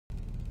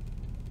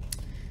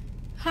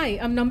Hi,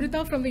 I'm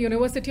Namrita from the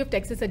University of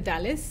Texas at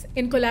Dallas.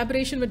 In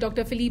collaboration with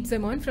Dr. Philippe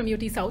Zimmern from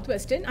UT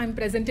Southwestern, I'm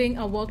presenting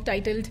a work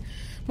titled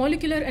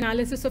Molecular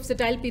Analysis of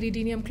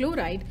Cetylpyridinium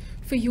Chloride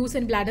for Use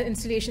in Bladder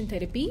Instillation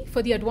Therapy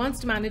for the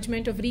Advanced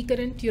Management of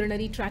Recurrent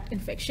Urinary Tract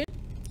Infection.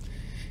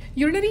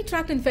 Urinary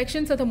tract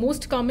infections are the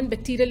most common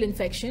bacterial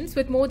infections,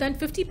 with more than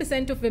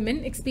 50% of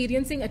women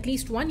experiencing at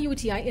least one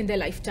UTI in their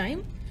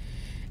lifetime.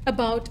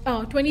 About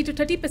 20 to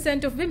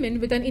 30% of women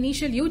with an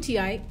initial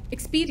UTI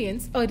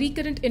experience a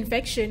recurrent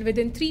infection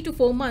within 3 to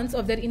 4 months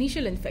of their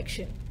initial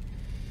infection.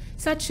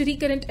 Such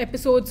recurrent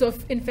episodes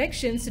of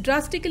infections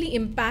drastically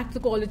impact the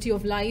quality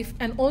of life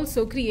and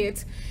also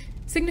creates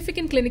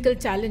significant clinical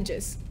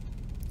challenges.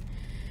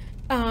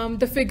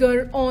 The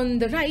figure on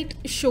the right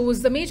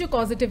shows the major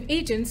causative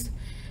agents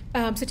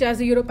such as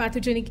the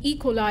uropathogenic E.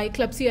 coli,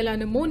 Klebsiella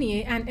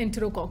pneumoniae, and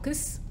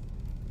Enterococcus.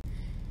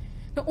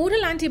 Now,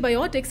 oral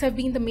antibiotics have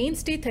been the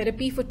mainstay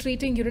therapy for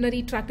treating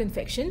urinary tract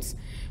infections.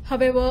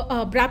 However,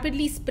 a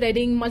rapidly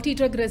spreading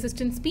multi-drug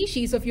resistant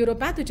species of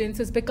uropathogens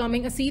is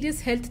becoming a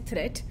serious health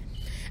threat,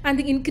 and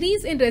the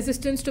increase in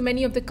resistance to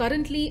many of the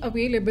currently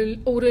available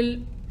oral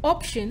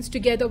options,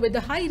 together with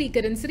the high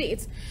recurrence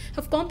rates,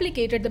 have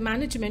complicated the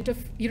management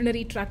of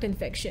urinary tract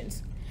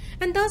infections.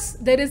 And thus,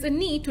 there is a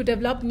need to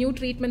develop new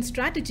treatment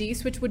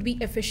strategies which would be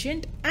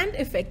efficient and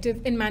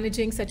effective in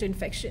managing such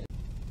infections.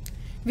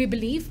 We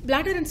believe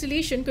bladder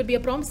instillation could be a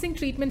promising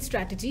treatment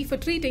strategy for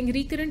treating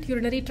recurrent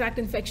urinary tract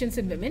infections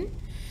in women.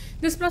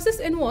 This process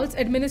involves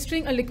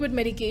administering a liquid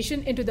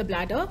medication into the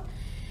bladder.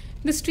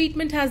 This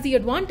treatment has the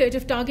advantage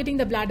of targeting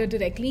the bladder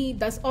directly,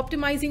 thus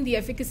optimizing the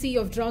efficacy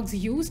of drugs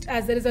used,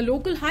 as there is a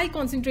local high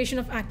concentration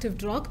of active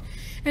drug,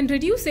 and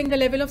reducing the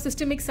level of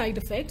systemic side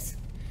effects.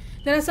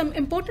 There are some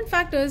important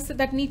factors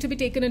that need to be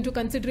taken into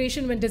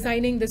consideration when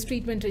designing this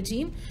treatment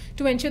regime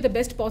to ensure the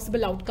best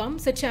possible outcome,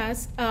 such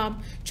as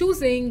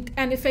choosing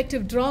an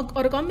effective drug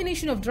or a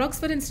combination of drugs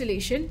for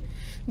instillation,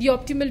 the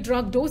optimal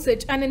drug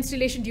dosage and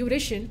instillation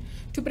duration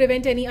to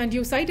prevent any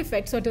undue side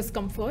effects or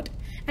discomfort,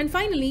 and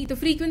finally, the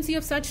frequency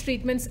of such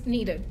treatments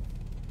needed.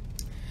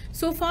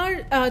 So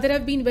far, there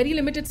have been very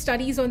limited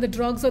studies on the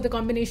drugs or the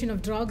combination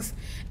of drugs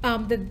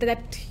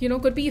that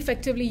could be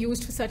effectively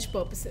used for such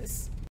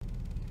purposes.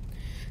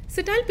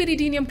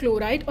 Cetylpyridinium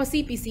chloride, or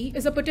CPC,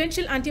 is a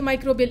potential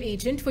antimicrobial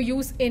agent for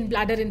use in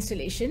bladder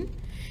instillation.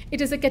 It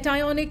is a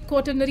cationic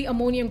quaternary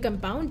ammonium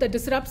compound that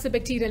disrupts the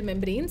bacterial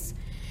membranes.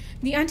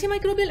 The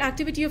antimicrobial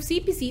activity of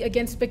CPC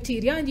against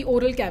bacteria in the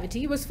oral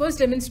cavity was first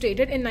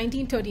demonstrated in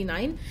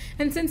 1939,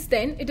 and since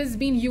then it has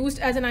been used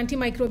as an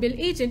antimicrobial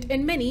agent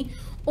in many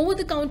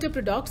over-the-counter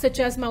products such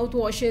as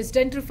mouthwashes,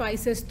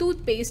 dentifrices,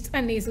 toothpastes,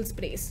 and nasal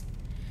sprays.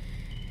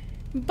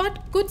 But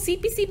could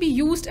CPC be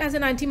used as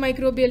an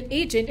antimicrobial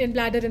agent in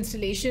bladder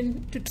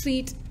instillation to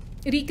treat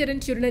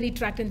recurrent urinary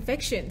tract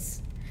infections?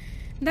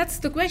 That's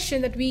the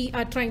question that we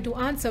are trying to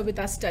answer with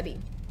our study.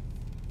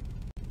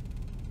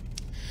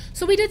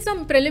 So we did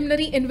some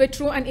preliminary in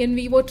vitro and in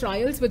vivo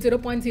trials with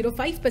 0.05%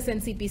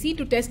 CPC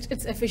to test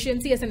its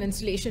efficiency as an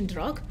instillation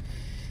drug.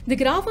 The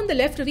graph on the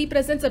left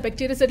represents a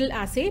bactericidal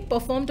assay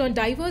performed on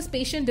diverse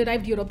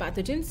patient-derived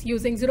uropathogens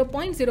using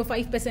 0.05%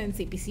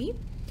 CPC.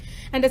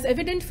 And as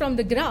evident from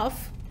the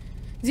graph,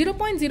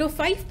 0.05%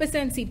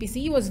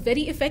 CPC was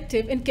very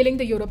effective in killing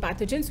the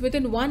uropathogens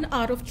within 1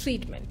 hour of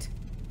treatment.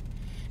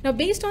 Now,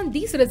 based on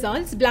these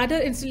results, bladder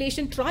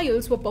instillation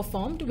trials were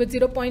performed with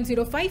 0.05%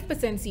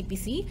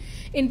 CPC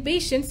in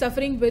patients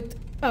suffering with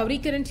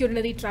recurrent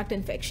urinary tract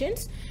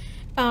infections,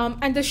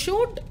 and they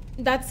showed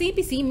that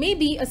CPC may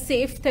be a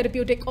safe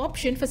therapeutic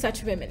option for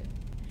such women.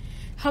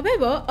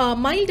 However,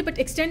 mild but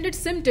extended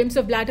symptoms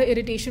of bladder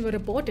irritation were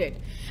reported,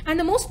 and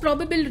the most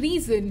probable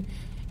reason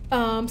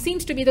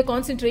seems to be the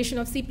concentration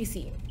of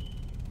CPC.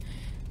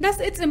 Thus,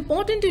 it's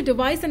important to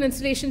devise an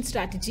instillation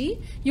strategy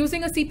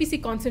using a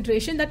CPC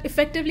concentration that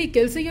effectively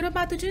kills the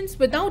uropathogens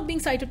without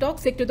being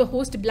cytotoxic to the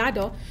host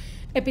bladder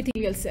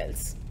epithelial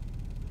cells.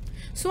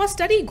 So our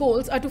study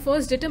goals are to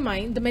first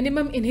determine the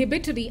minimum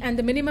inhibitory and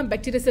the minimum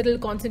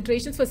bactericidal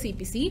concentrations for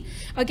CPC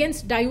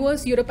against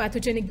diverse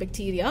uropathogenic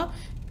bacteria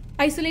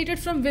isolated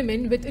from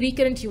women with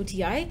recurrent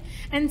UTI,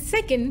 and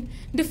second,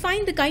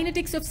 define the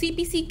kinetics of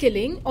CPC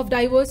killing of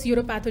diverse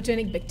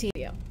uropathogenic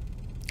bacteria.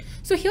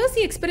 So here's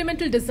the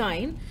experimental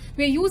design.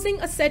 We're using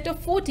a set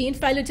of 14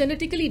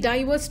 phylogenetically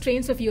diverse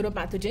strains of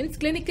uropathogens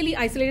clinically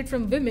isolated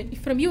from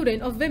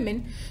urine of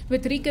women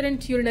with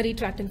recurrent urinary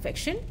tract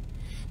infection.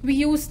 We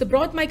use the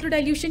broth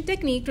microdilution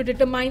technique to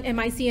determine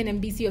MIC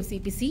and MBC of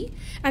CPC,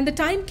 and the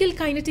time kill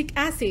kinetic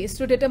assays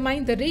to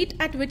determine the rate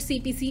at which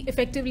CPC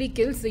effectively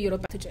kills the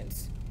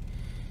uropathogens.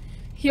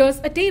 Here's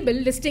a table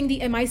listing the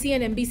MIC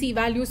and MBC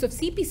values of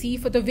CPC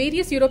for the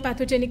various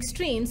uropathogenic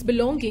strains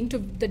belonging to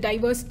the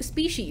diverse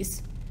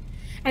species.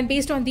 And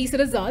based on these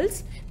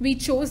results, we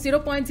chose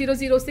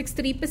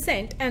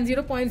 0.0063% and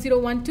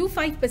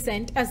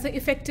 0.0125% as the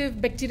effective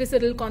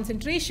bactericidal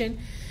concentration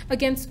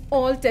against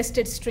all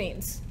tested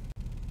strains.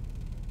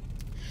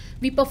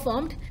 We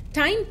performed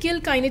time kill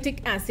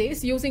kinetic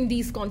assays using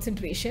these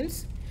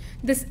concentrations.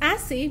 This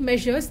assay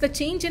measures the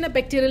change in a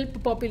bacterial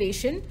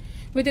population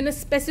within a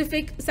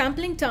specific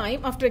sampling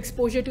time after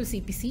exposure to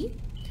CPC.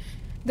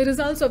 The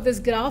results of this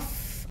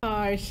graph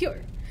are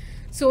here.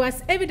 So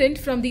as evident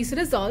from these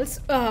results,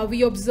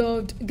 we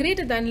observed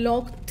greater than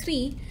log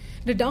 3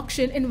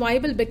 reduction in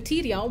viable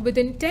bacteria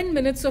within 10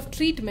 minutes of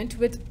treatment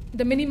with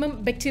the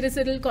minimum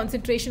bactericidal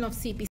concentration of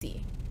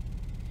CPC.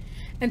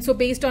 And so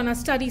based on our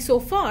study so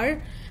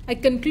far, I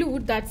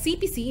conclude that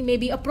CPC may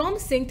be a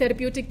promising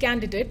therapeutic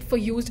candidate for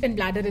use in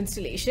bladder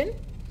instillation.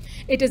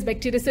 It is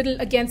bactericidal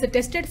against the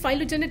tested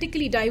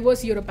phylogenetically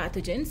diverse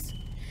uropathogens.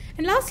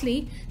 And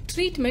lastly,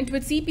 treatment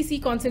with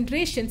CPC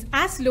concentrations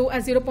as low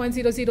as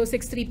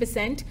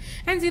 0.0063%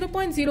 and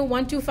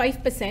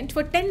 0.0125%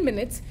 for 10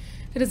 minutes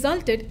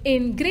resulted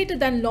in greater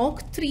than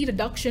log 3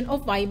 reduction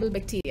of viable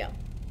bacteria.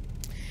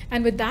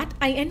 And with that,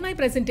 I end my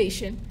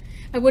presentation.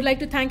 I would like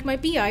to thank my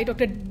PI,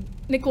 Dr.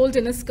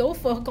 Nisco,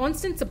 for her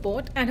constant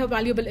support and her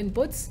valuable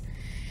inputs.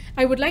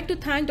 I would like to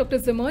thank Dr.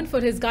 Zimmern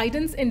for his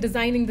guidance in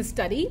designing the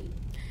study.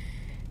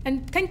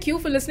 And thank you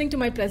for listening to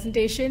my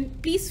presentation.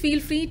 Please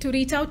feel free to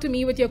reach out to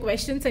me with your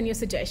questions and your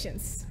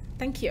suggestions.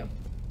 Thank you.